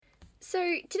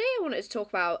So today I wanted to talk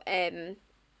about,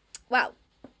 well,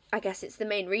 I guess it's the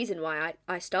main reason why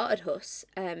I started Huss,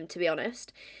 to be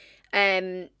honest,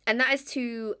 and that is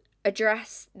to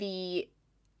address the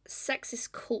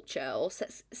sexist culture or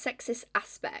sexist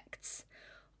aspects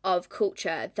of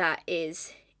culture that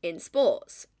is in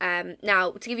sports.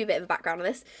 Now, to give you a bit of a background on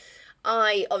this,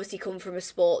 I obviously come from a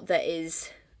sport that is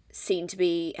seen to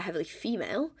be heavily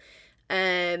female,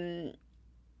 and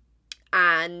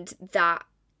that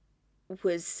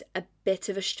was a bit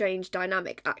of a strange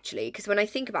dynamic, actually, because when I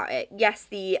think about it, yes,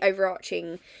 the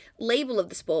overarching label of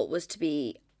the sport was to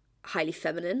be highly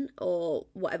feminine, or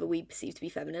whatever we perceive to be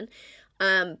feminine,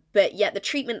 but yet the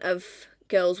treatment of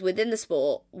girls within the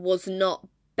sport was not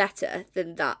better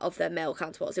than that of their male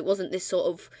counterparts. It wasn't this sort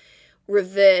of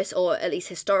reverse, or at least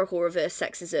historical reverse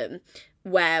sexism,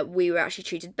 where we were actually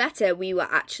treated better. We were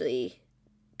actually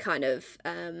kind of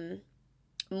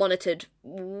monitored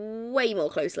way more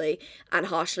closely and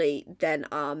harshly than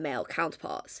our male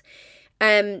counterparts.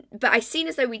 But I seen,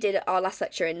 as though we did our last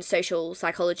lecture in social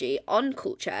psychology on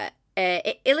culture,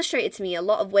 it illustrated to me a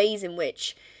lot of ways in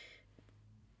which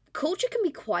culture can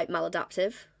be quite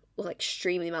maladaptive, or like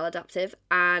extremely maladaptive,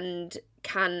 and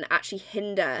can actually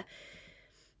hinder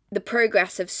the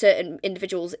progress of certain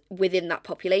individuals within that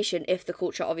population if the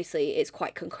culture obviously is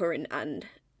quite concurrent and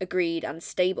agreed and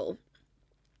stable.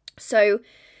 So,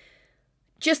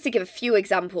 just to give a few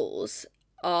examples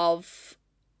of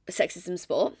sexism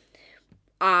sport,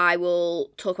 I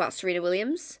will talk about Serena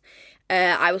Williams.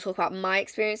 I will talk about my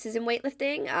experiences in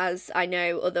weightlifting, as I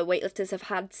know other weightlifters have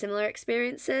had similar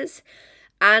experiences.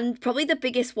 And probably the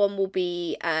biggest one will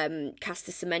be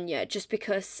Caster Semenya, just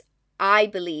because I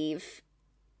believe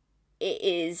it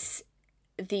is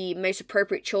the most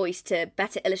appropriate choice to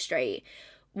better illustrate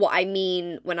what I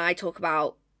mean when I talk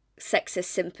about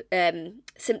sexist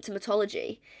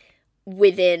symptomatology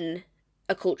within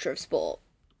a culture of sport.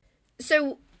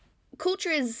 So,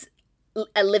 culture is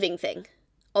a living thing.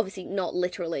 Obviously, not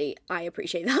literally, I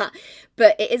appreciate that,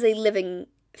 but it is a living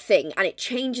thing, and it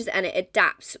changes and it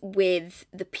adapts with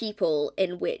the people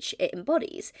in which it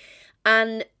embodies.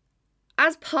 And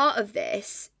as part of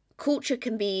this, culture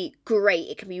can be great,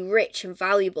 it can be rich and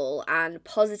valuable and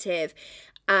positive,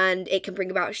 and it can bring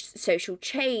about social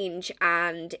change,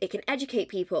 and it can educate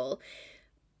people.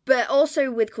 But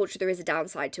also with culture, there is a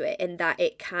downside to it, in that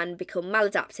it can become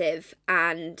maladaptive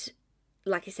and,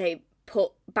 like I say,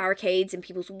 put barricades in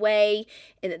people's way,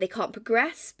 in that they can't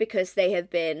progress because they have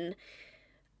been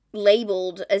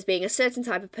labelled as being a certain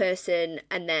type of person,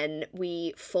 and then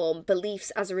we form beliefs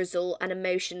as a result and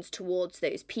emotions towards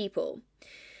those people.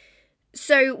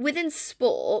 So within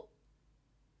sport,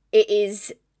 it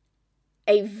is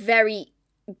a very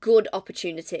good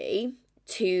opportunity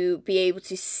to be able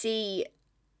to see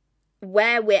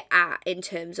where we're at in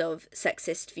terms of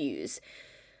sexist views.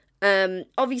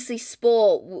 Obviously,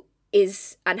 sport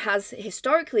is and has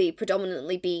historically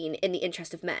predominantly been in the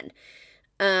interest of men.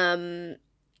 And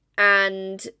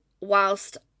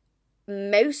whilst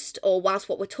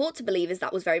what we're taught to believe is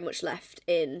that was very much left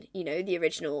in, the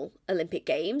original Olympic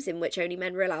Games, in which only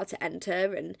men were allowed to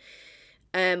enter,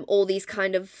 and all these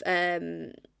kind of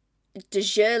de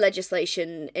jure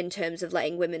legislation in terms of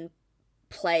letting women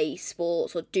play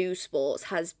sports or do sports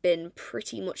has been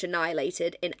pretty much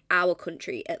annihilated in our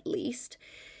country, at least.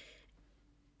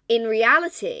 In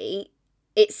reality,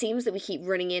 it seems that we keep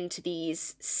running into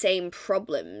these same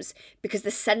problems because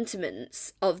the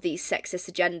sentiments of these sexist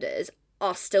agendas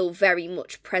are still very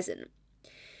much present.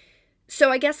 So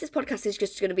I guess this podcast is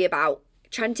just going to be about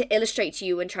trying to illustrate to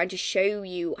you and trying to show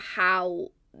you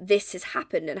how this has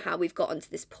happened and how we've gotten to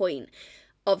this point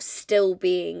of still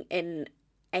being in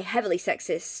a heavily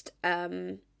sexist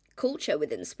culture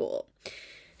within sport.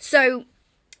 So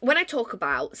when I talk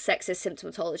about sexist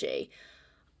symptomatology,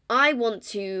 I want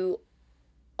to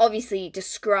obviously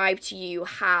describe to you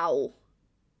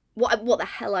what the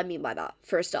hell I mean by that,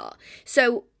 for a start.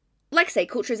 So, like I say,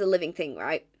 culture is a living thing,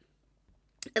 right?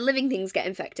 And living things get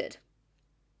infected.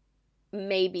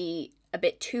 Maybe a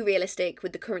bit too realistic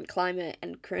with the current climate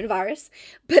and coronavirus,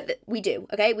 but we do,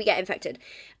 okay? We get infected.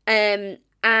 And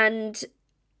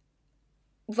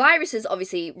viruses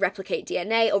obviously replicate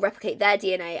DNA, or replicate their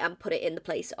DNA and put it in the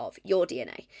place of your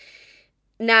DNA.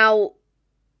 Now,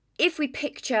 if we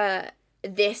picture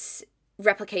this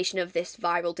replication of this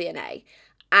viral DNA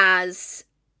as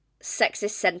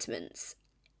sexist sentiments,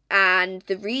 and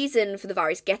the reason for the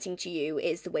virus getting to you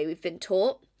is the way we've been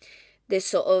taught, this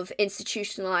sort of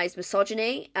institutionalized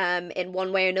misogyny, in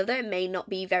one way or another. It may not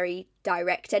be very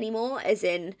direct anymore, as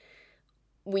in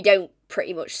we don't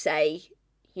pretty much say,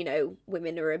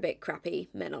 women are a bit crappy,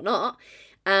 men are not.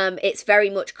 It's very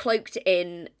much cloaked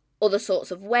in other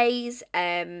sorts of ways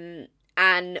and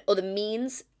other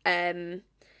means.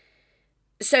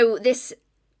 So this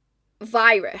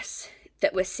virus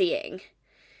that we're seeing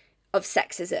of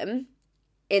sexism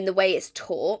in the way it's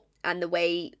taught and the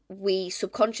way we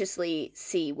subconsciously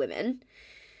see women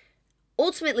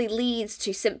ultimately leads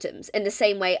to symptoms in the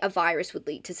same way a virus would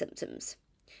lead to symptoms.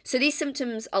 So these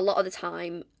symptoms a lot of the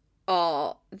time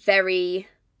are very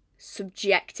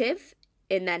subjective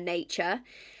in their nature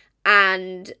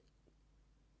and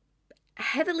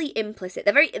heavily implicit.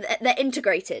 They're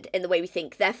integrated in the way we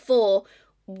think, therefore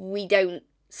we don't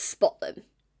spot them.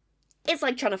 It's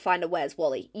like trying to find a Where's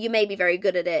Wally. You may be very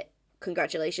good at it,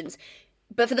 congratulations,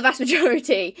 but for the vast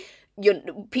majority,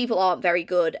 people aren't very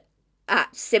good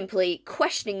at simply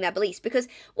questioning their beliefs because,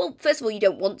 well, first of all, you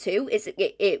don't want to.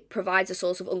 It provides a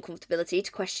source of uncomfortability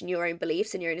to question your own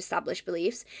beliefs and your own established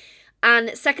beliefs.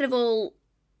 And second of all,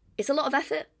 it's a lot of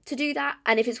effort to do that.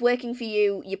 And if it's working for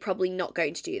you, you're probably not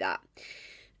going to do that.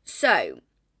 So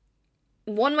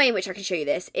one way in which I can show you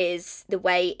this is the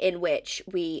way in which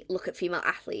we look at female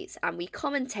athletes and we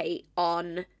commentate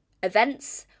on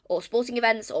events or sporting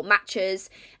events or matches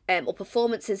or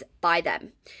performances by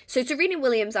them. So Serena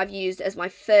Williams I've used as my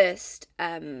first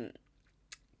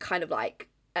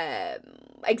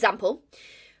example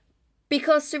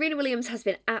because Serena Williams has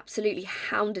been absolutely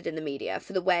hounded in the media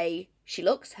for the way she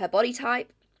looks, her body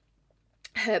type,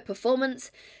 her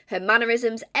performance, her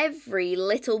mannerisms, every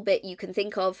little bit you can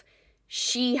think of.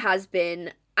 She has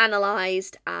been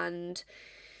analysed and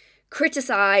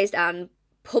criticised and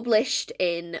published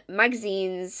in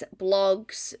magazines,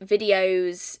 blogs,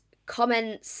 videos,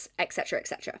 comments, etc.,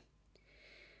 etc.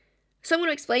 So I'm going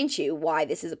to explain to you why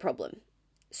this is a problem.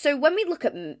 So when we look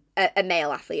at a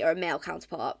male athlete or a male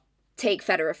counterpart, take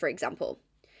Federer for example.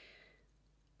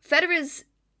 Federer's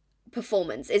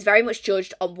performance is very much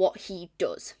judged on what he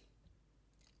does.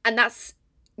 And that's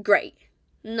great.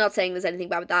 Not saying there's anything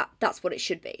bad with that. That's what it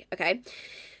should be, okay?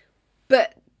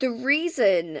 But the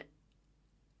reason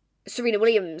Serena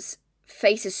Williams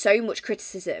faces so much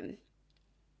criticism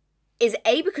is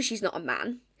A, because she's not a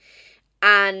man,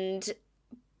 and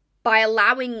by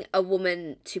allowing a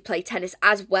woman to play tennis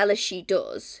as well as she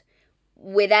does,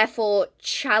 we're therefore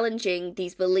challenging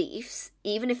these beliefs,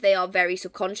 even if they are very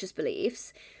subconscious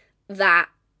beliefs, that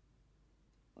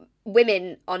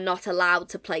women are not allowed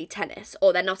to play tennis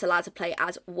or they're not allowed to play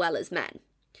as well as men.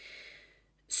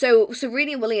 So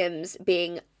Serena Williams,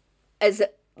 being as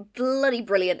bloody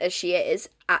brilliant as she is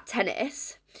at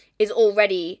tennis, is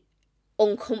already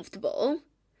uncomfortable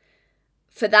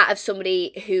for that of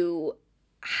somebody who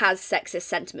has sexist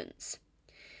sentiments.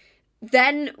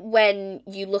 Then when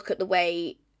you look at the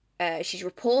way she's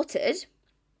reported,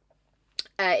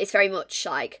 it's very much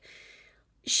like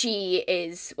she's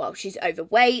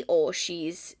overweight or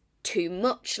she's too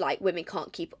much, like women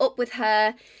can't keep up with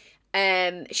her.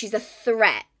 She's a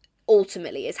threat,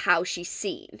 ultimately, is how she's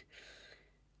seen.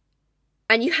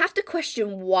 And you have to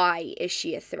question, why is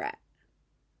she a threat?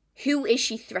 Who is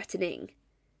she threatening?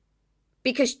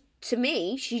 Because to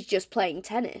me, she's just playing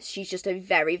tennis. She's just a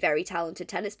very, very talented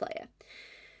tennis player.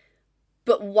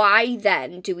 But why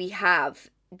then do we have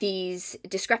these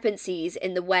discrepancies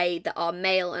in the way that our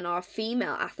male and our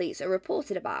female athletes are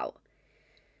reported about?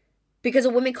 Because a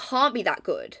woman can't be that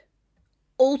good.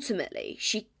 Ultimately,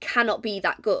 she cannot be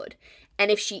that good.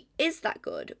 And if she is that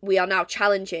good, we are now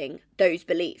challenging those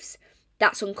beliefs.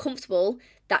 That's uncomfortable.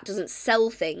 That doesn't sell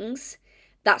things.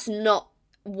 That's not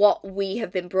what we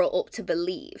have been brought up to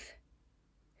believe.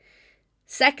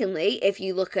 Secondly, if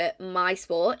you look at my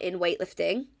sport in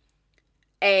weightlifting,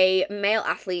 a male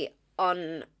athlete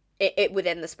on it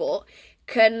within the sport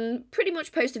can pretty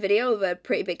much post a video of a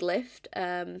pretty big lift,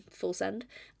 full send,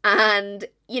 and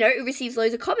it receives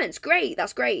loads of comments. Great,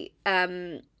 that's great.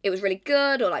 It was really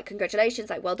good, or like congratulations,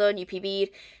 like well done, you PB'd,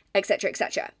 etc.,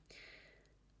 etc.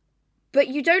 But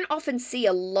you don't often see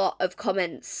a lot of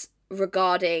comments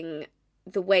regarding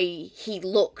the way he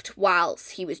looked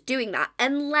whilst he was doing that,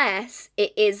 unless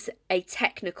it is a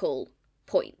technical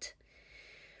point.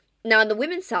 Now, on the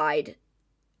women's side,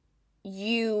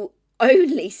 you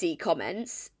only see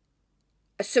comments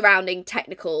surrounding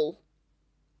technical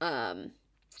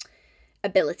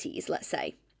abilities, let's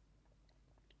say.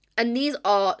 And these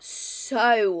are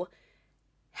so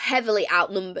heavily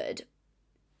outnumbered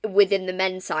within the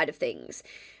men's side of things.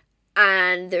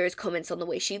 And there's comments on the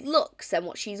way she looks and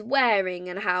what she's wearing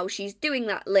and how she's doing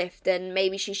that lift, and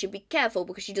maybe she should be careful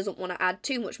because she doesn't want to add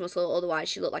too much muscle, otherwise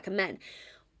she look like a man.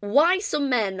 Why some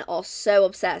men are so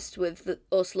obsessed with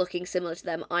us looking similar to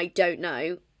them, I don't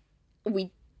know.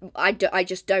 I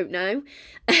just don't know.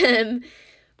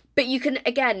 But you can,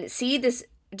 again, see this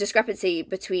discrepancy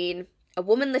between a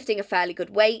woman lifting a fairly good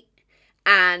weight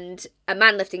and a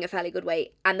man lifting a fairly good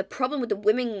weight. And the problem with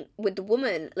the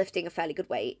woman lifting a fairly good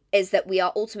weight is that we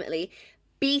are ultimately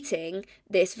beating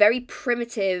this very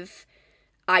primitive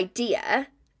idea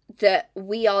that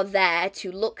we are there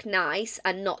to look nice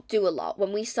and not do a lot.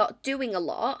 When we start doing a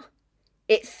lot,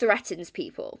 it threatens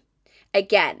people.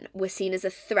 Again, we're seen as a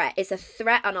threat. It's a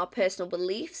threat on our personal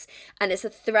beliefs, and it's a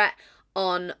threat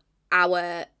on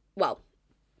our,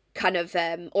 kind of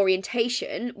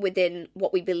orientation within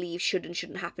what we believe should and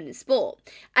shouldn't happen in sport.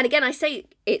 And again, I say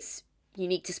it's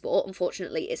unique to sport.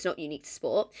 Unfortunately, it's not unique to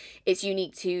sport. It's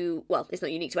unique to, it's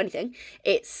not unique to anything.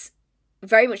 It's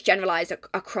very much generalized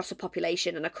across a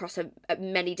population and across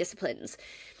many disciplines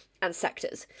and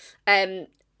sectors.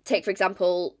 Take, for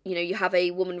example, you have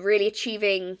a woman really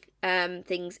achieving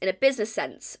things in a business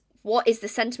sense. What is the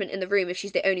sentiment in the room if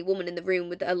she's the only woman in the room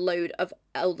with a load of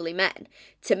elderly men?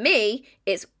 To me,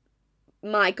 it's,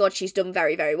 my God, she's done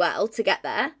very, very well to get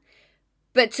there.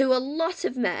 But to a lot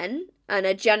of men, and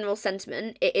a general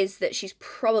sentiment, it is that she's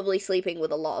probably sleeping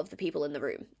with a lot of the people in the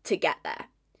room to get there.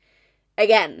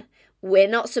 Again, we're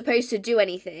not supposed to do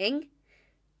anything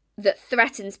that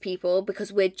threatens people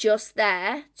because we're just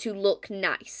there to look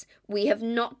nice. We have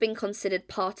not been considered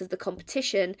part of the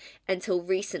competition until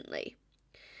recently.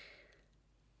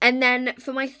 And then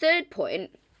for my third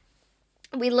point,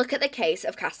 we look at the case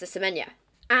of Caster Semenya.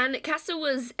 And Caster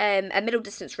was a middle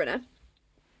distance runner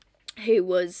who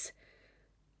was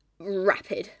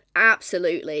rapid,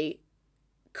 absolutely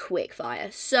quick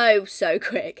fire, so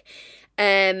quick.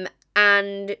 And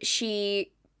it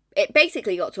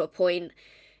basically got to a point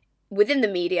within the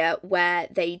media where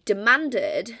they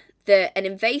demanded that an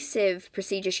invasive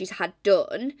procedure she's had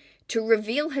done to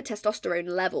reveal her testosterone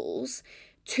levels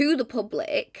to the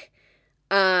public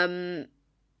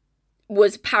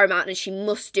was paramount, and she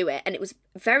must do it. And it was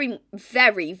very,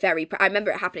 very, very, I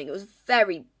remember it happening, it was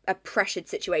very a pressured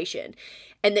situation,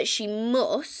 and that she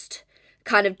must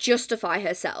kind of justify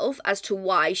herself as to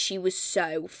why she was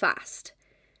so fast.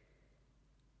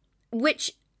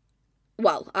 Which,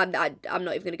 I'm not even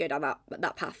going to go down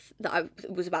that path that I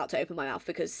was about to open my mouth,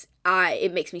 because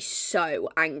it makes me so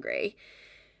angry.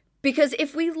 Because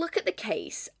if we look at the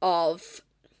case of,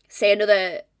 say,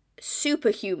 another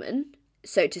superhuman,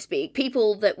 so to speak,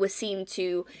 people that were seen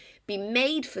to be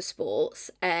made for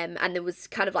sports, and there was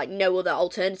kind of like no other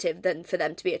alternative than for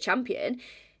them to be a champion,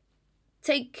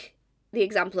 take the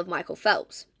example of Michael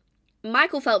Phelps.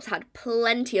 Michael Phelps had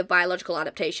plenty of biological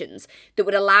adaptations that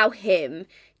would allow him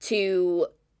to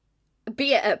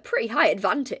be at a pretty high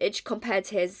advantage compared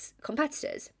to his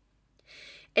competitors.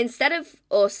 Instead of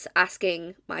us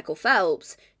asking Michael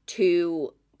Phelps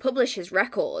to publish his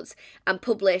records and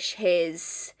publish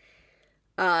his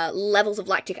levels of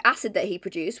lactic acid that he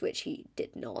produced, which he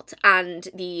did not, and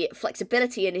the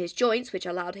flexibility in his joints, which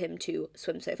allowed him to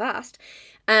swim so fast,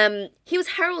 he was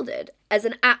heralded as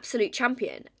an absolute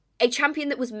champion. A champion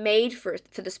that was made for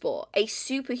the sport. A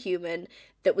superhuman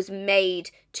that was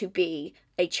made to be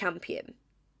a champion.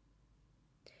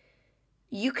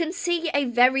 You can see a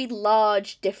very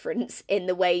large difference in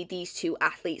the way these two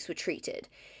athletes were treated.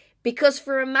 Because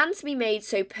for a man to be made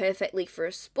so perfectly for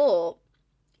a sport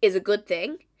is a good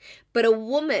thing, but a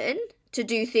woman to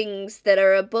do things that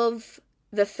are above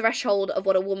the threshold of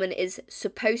what a woman is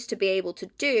supposed to be able to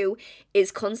do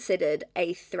is considered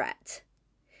a threat.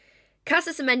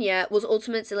 Caster Semenya was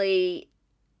ultimately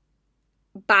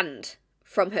banned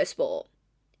from her sport,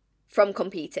 from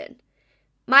competing.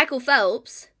 Michael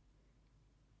Phelps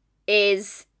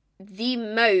is the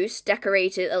most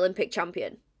decorated Olympic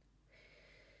champion.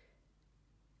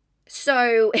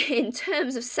 So, in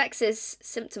terms of sexist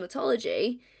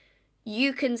symptomatology,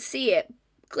 you can see it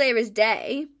clear as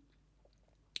day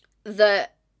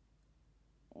that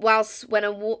whilst when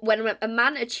a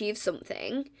man achieves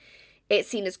something, it's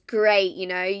seen as great,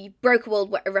 you broke a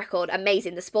world record,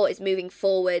 amazing, the sport is moving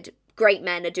forward, great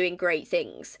men are doing great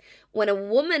things. When a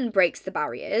woman breaks the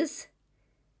barriers,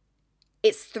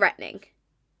 it's threatening.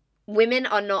 Women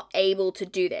are not able to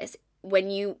do this. When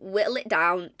you whittle it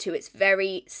down to its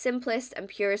very simplest and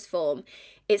purest form,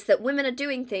 it's that women are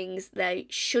doing things they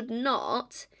should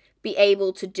not be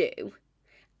able to do.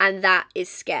 And that is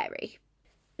scary.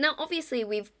 Now, obviously,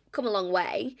 we've come a long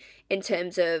way in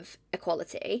terms of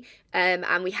equality,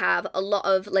 and we have a lot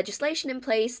of legislation in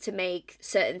place to make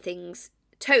certain things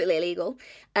totally illegal,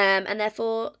 and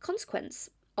therefore consequence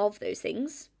of those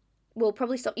things will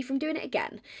probably stop you from doing it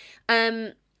again.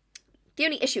 The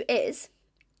only issue is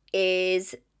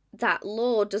that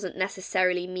law doesn't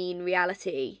necessarily mean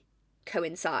reality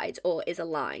coincides or is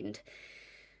aligned.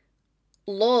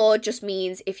 Law just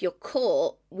means if you're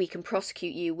caught, we can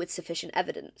prosecute you with sufficient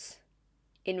evidence.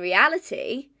 In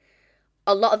reality,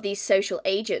 a lot of these social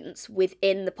agents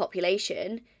within the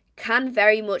population can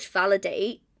very much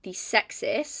validate the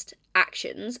sexist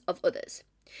actions of others.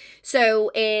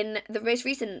 So in the most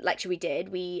recent lecture we did,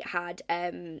 we had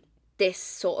this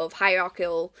sort of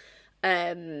hierarchical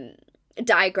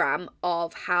diagram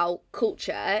of how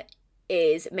culture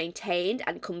is maintained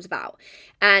and comes about.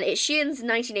 And it's Sheehan's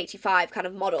 1985 kind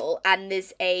of model, and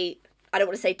there's I don't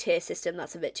want to say tier system,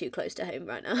 that's a bit too close to home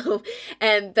right now.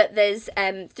 But there's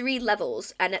 3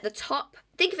 levels, and at the top,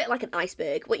 think of it like an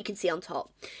iceberg, what you can see on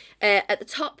top. At the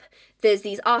top, there's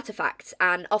these artifacts,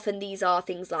 and often these are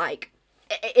things like,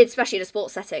 especially in a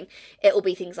sports setting, it'll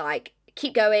be things like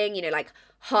keep going, like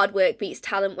hard work beats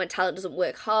talent when talent doesn't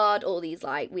work hard, all these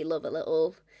like, we love a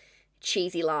little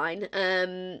cheesy line.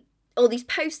 All these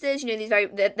posters, these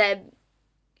they're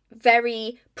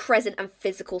very present and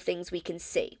physical things we can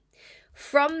see.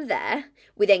 From there,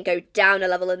 we then go down a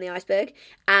level in the iceberg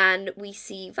and we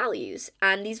see values.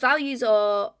 And these values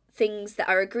are things that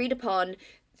are agreed upon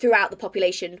throughout the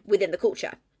population within the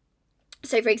culture.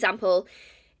 So, for example,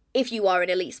 if you are an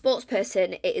elite sports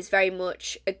person, it is very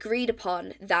much agreed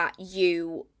upon that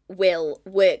you will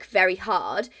work very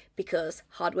hard because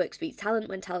hard work beats talent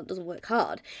when talent doesn't work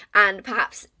hard. And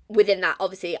perhaps within that,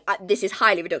 obviously, this is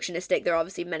highly reductionistic. There are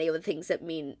obviously many other things that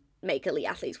make elite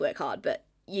athletes work hard, but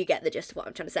you get the gist of what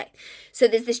I'm trying to say. So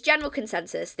there's this general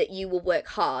consensus that you will work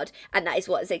hard, and that is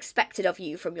what is expected of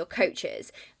you from your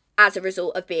coaches as a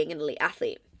result of being an elite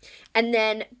athlete. And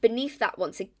then beneath that,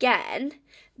 once again,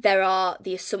 there are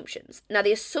the assumptions. Now,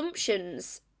 the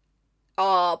assumptions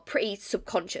are pretty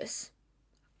subconscious.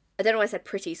 I don't know why I said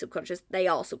pretty subconscious. They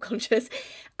are subconscious.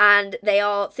 And they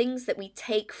are things that we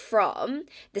take from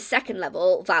the second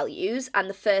level, values, and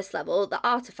the first level, the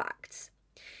artifacts.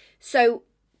 So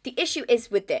the issue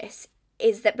is with this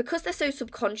is that because they're so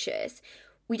subconscious,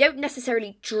 we don't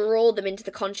necessarily draw them into the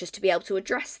conscious to be able to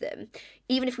address them.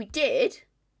 Even if we did,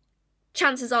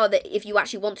 chances are that if you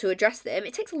actually want to address them,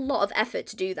 it takes a lot of effort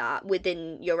to do that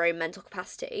within your own mental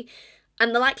capacity.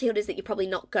 And the likelihood is that you're probably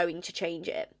not going to change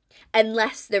it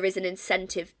unless there is an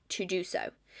incentive to do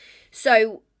so.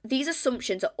 So these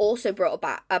assumptions are also brought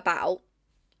about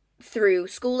through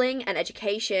schooling and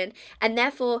education, and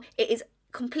therefore it is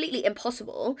completely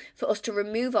impossible for us to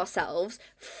remove ourselves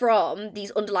from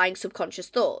these underlying subconscious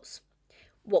thoughts.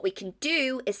 What we can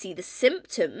do is see the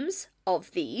symptoms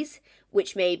of these,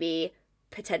 which may be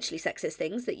potentially sexist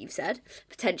things that you've said,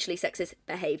 potentially sexist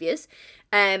behaviours,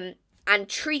 and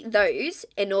treat those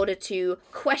in order to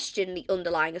question the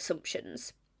underlying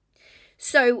assumptions.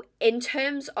 So in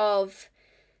terms of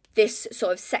this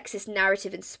sort of sexist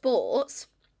narrative in sports,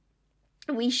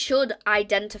 we should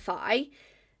identify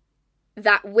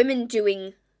that women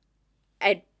doing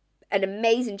an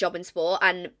amazing job in sport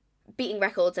and beating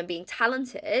records and being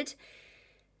talented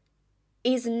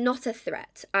is not a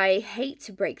threat. I hate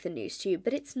to break the news to you,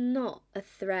 but it's not a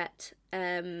threat.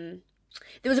 There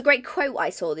was a great quote I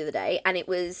saw the other day, and it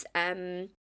was, accustomed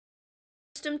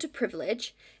to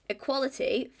privilege,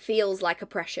 equality feels like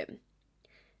oppression.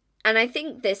 And I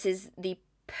think this is the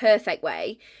perfect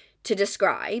way to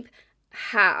describe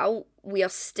how we are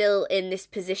still in this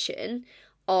position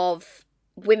of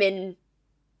women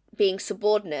being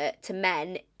subordinate to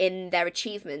men in their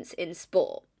achievements in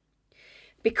sport.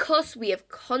 Because we have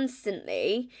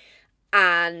constantly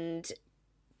and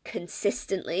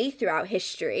consistently throughout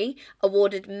history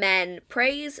awarded men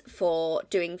praise for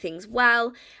doing things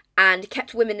well and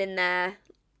kept women in their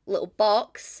little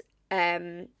box,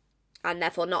 and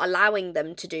therefore not allowing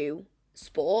them to do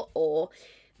sport, or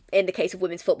in the case of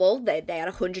women's football, they had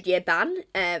a 100-year ban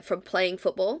from playing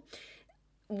football.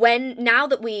 Now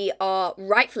that we are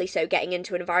rightfully so getting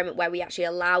into an environment where we actually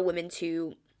allow women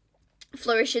to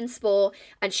flourish in sport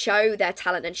and show their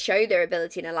talent and show their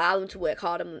ability and allow them to work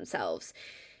hard on themselves,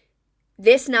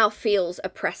 this now feels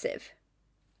oppressive,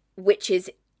 which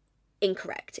is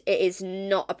incorrect. It is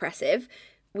not oppressive.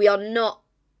 We are not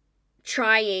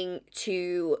trying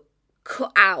to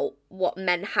cut out what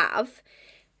men have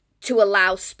to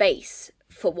allow space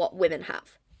for what women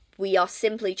have. We are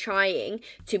simply trying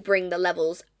to bring the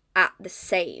levels at the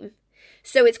same.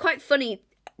 So it's quite funny,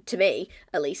 to me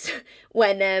at least,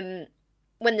 when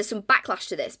there's some backlash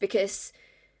to this, because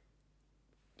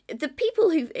the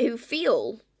people who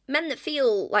feel, men that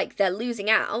feel like they're losing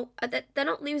out, they're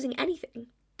not losing anything.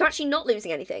 They're actually not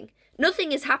losing anything.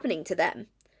 Nothing is happening to them.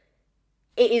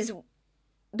 It is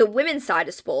the women's side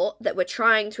of sport that we're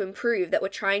trying to improve, that we're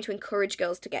trying to encourage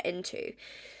girls to get into.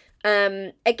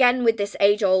 Again, with this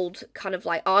age-old kind of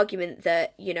like argument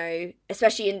that, you know,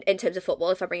 especially in terms of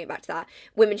football, if I bring it back to that,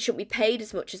 women shouldn't be paid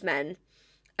as much as men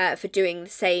for doing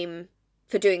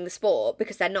the sport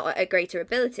because they're not at a greater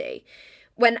ability.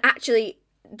 When actually,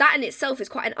 that in itself is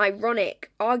quite an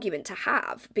ironic argument to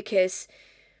have, because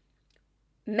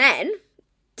men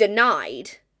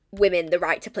denied women the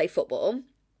right to play football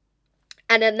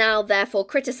and are now therefore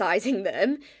criticising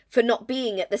them for not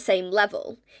being at the same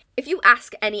level. If you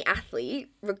ask any athlete,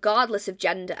 regardless of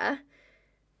gender,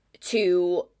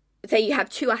 to say you have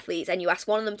two athletes and you ask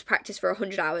one of them to practice for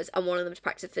 100 hours and one of them to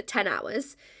practice for 10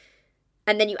 hours,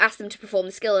 and then you ask them to perform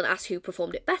the skill and ask who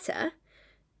performed it better,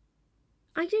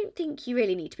 I don't think you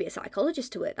really need to be a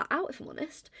psychologist to work that out, if I'm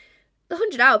honest. The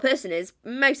 100-hour person is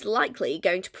most likely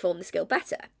going to perform the skill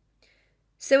better.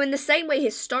 So in the same way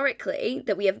historically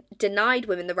that we have denied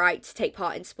women the right to take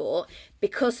part in sport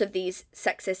because of these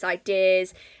sexist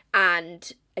ideas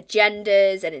and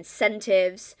agendas and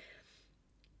incentives,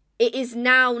 it is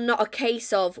now not a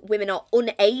case of women are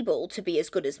unable to be as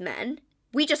good as men.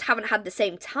 We just haven't had the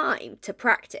same time to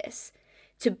practice,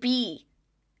 to be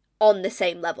on the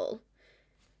same level.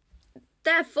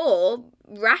 Therefore,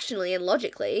 rationally and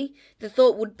logically, the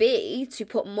thought would be to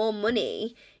put more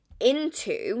money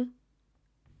into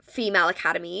female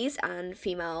academies and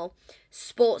female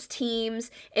sports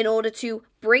teams in order to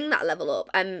bring that level up,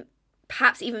 and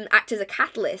perhaps even act as a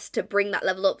catalyst to bring that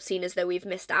level up, seeing as though we've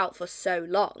missed out for so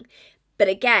long. But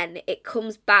again, it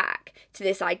comes back to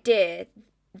this idea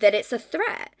that it's a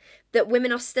threat, that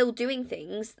women are still doing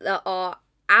things that are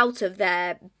out of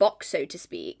their box, so to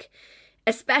speak,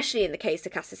 especially in the case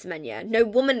of Caster Semenya. No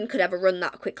woman could ever run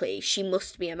that quickly. She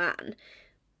must be a man.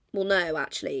 Well, no,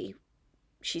 actually,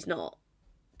 she's not.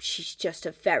 She's just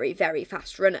a very, very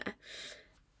fast runner.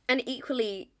 And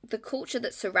equally, the culture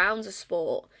that surrounds a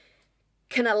sport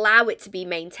can allow it to be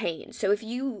maintained. So if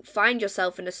you find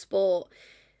yourself in a sport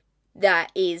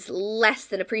that is less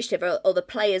than appreciative, or the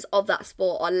players of that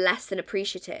sport are less than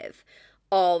appreciative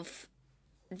of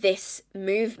this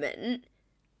movement,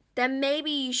 then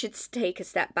maybe you should take a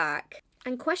step back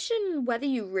and question whether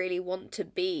you really want to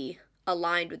be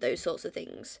aligned with those sorts of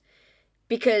things.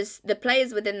 Because the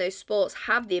players within those sports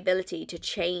have the ability to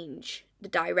change the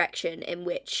direction in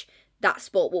which that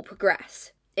sport will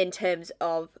progress in terms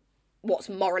of what's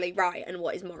morally right and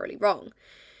what is morally wrong.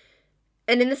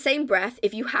 And in the same breath,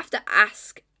 if you have to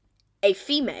ask a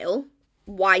female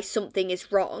why something is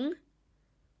wrong,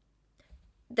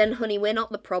 then honey, we're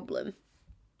not the problem.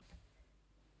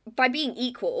 By being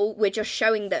equal, we're just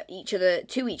showing to each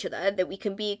other that we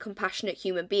can be compassionate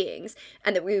human beings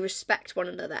and that we respect one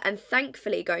another. And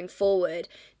thankfully, going forward,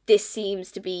 this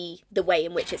seems to be the way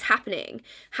in which it's happening.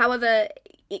 However,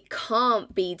 it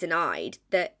can't be denied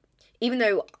that even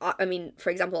though, I mean,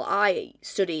 for example, I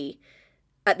study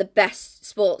at the best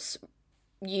sports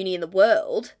uni in the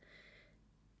world,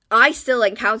 I still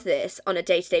encounter this on a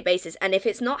day-to-day basis. And if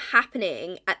it's not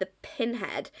happening at the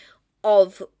pinhead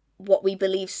of what we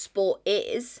believe sport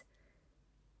is,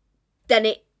 then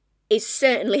it is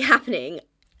certainly happening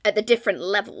at the different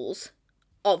levels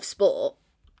of sport.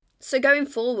 So going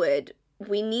forward,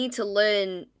 we need to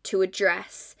learn to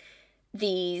address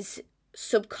these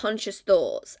subconscious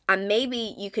thoughts, and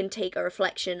maybe you can take a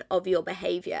reflection of your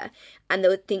behaviour and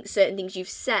certain things you've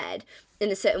said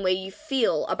in a certain way you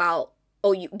feel about,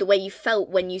 or the way you felt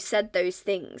when you said those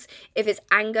things. If it's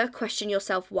anger, question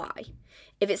yourself why.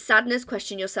 If it's sadness,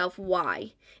 question yourself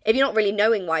why. If you're not really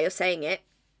knowing why you're saying it,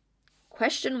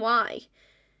 question why.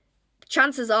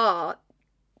 Chances are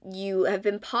you have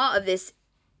been part of this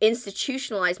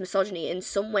institutionalized misogyny in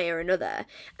some way or another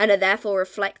and are therefore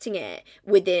reflecting it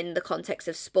within the context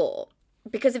of sport.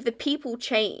 Because if the people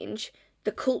change,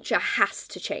 the culture has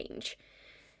to change.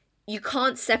 You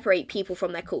can't separate people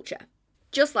from their culture.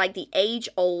 Just like the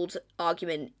age-old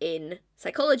argument in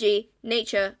psychology,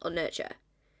 nature or nurture.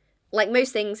 Like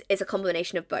most things, it's a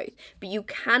combination of both. But you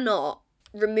cannot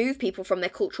remove people from their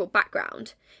cultural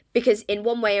background, because in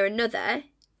one way or another,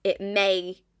 it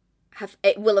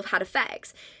will have had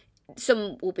effects.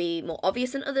 Some will be more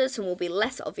obvious than others, some will be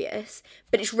less obvious.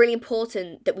 But it's really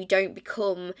important that we don't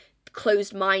become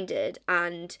closed-minded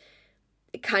and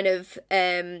kind of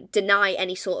deny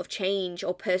any sort of change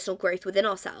or personal growth within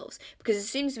ourselves. Because as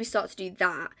soon as we start to do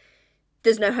that,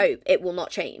 there's no hope. It will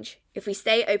not change. If we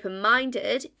stay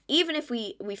open-minded, even if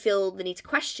we feel the need to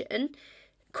question,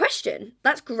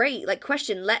 that's great. Like,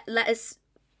 question, let us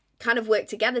kind of work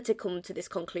together to come to this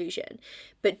conclusion.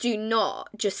 But do not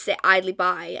just sit idly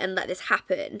by and let this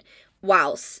happen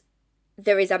whilst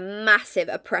there is a massive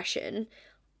oppression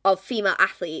of female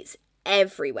athletes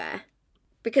everywhere.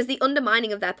 Because the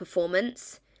undermining of their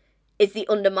performance is the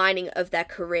undermining of their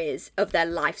careers, of their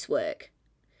life's work.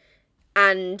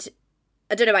 And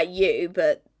I don't know about you,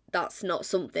 but that's not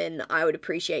something that I would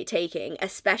appreciate taking,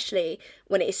 especially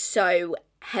when it is so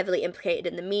heavily implicated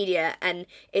in the media, and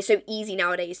it's so easy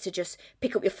nowadays to just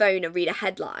pick up your phone and read a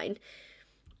headline.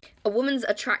 A woman's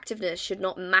attractiveness should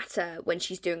not matter when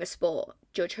she's doing a sport.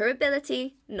 Judge her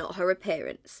ability, not her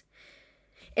appearance.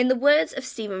 In the words of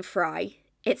Stephen Fry,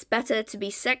 it's better to be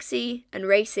sexy and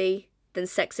racy than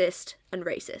sexist and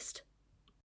racist.